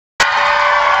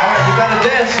We gotta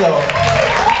dance though.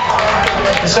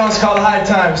 This song's called High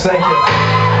Times. Thank you.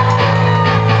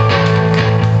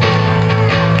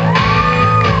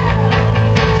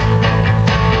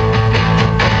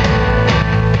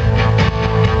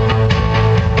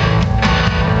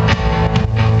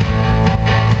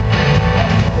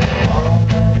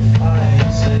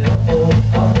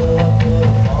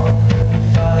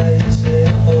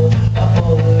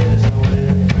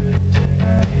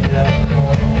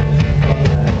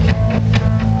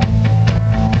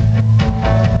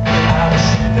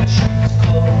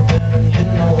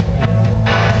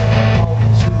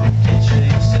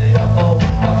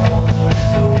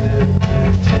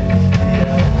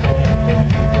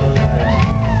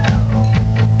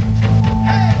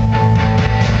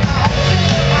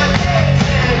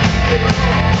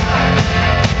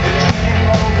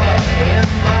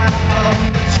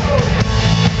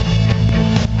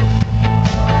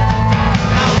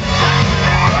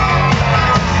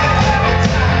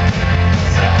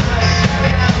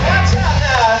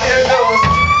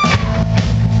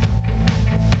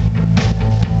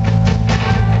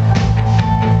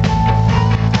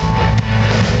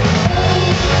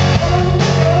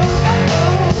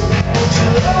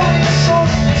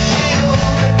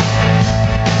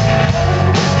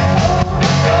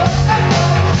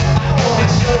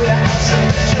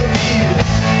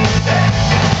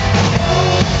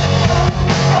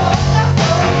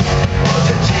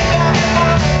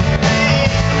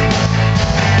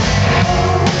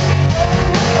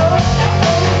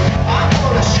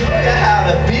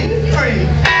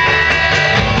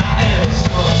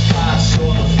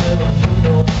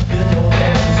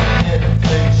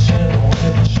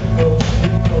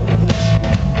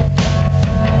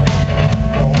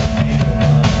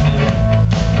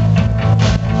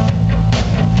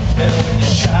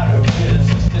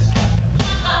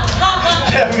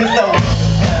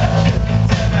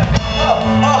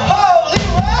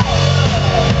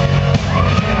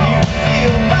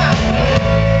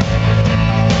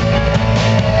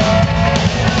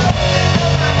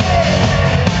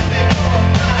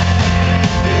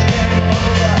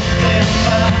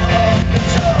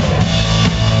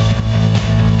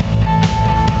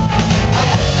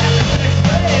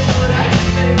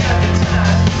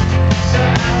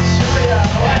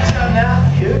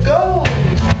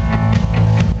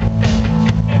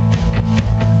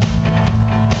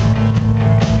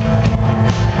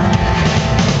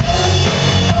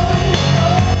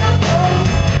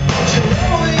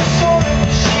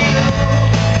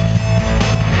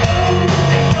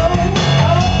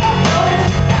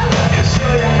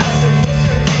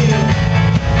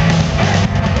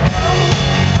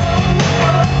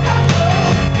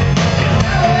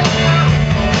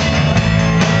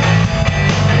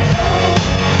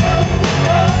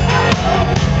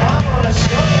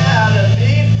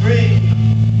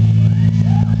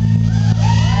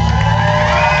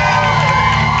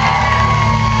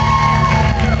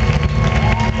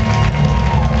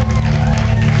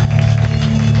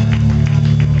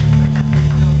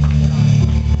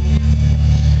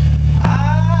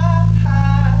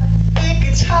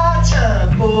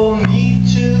 For me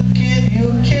to give you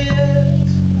a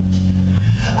kiss,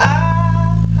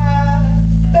 I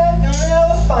bet you'll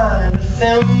never find a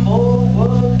thimble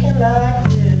working like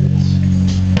this.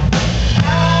 I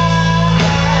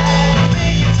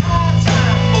think it's high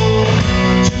time for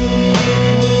me to give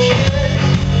you a kiss.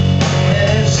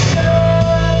 There's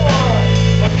someone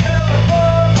coming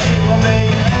for me, or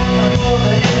maybe I'm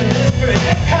over in this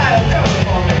pretty kind coming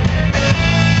for me.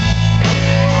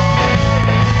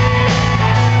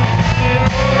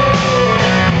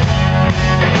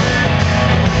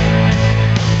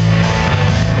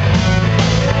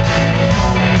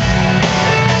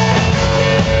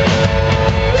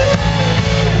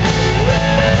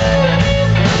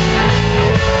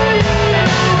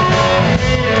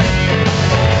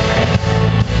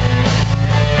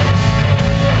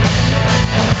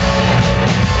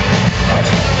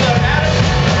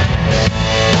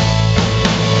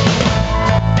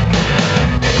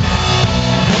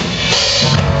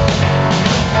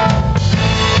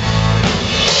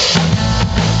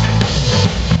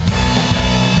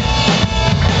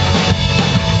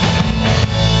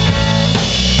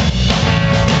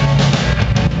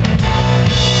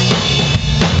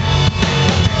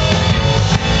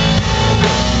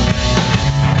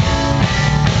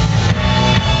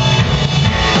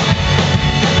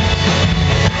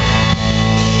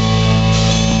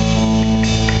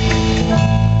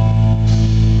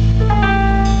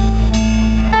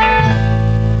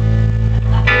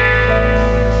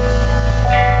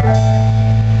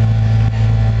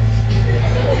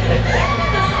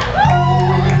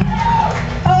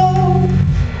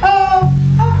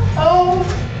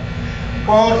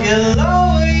 Won't you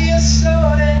lower your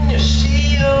sword and your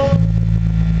shield?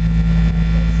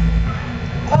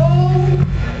 Oh,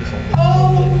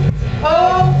 oh,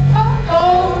 oh, oh,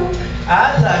 oh,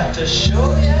 I'd like to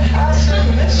show you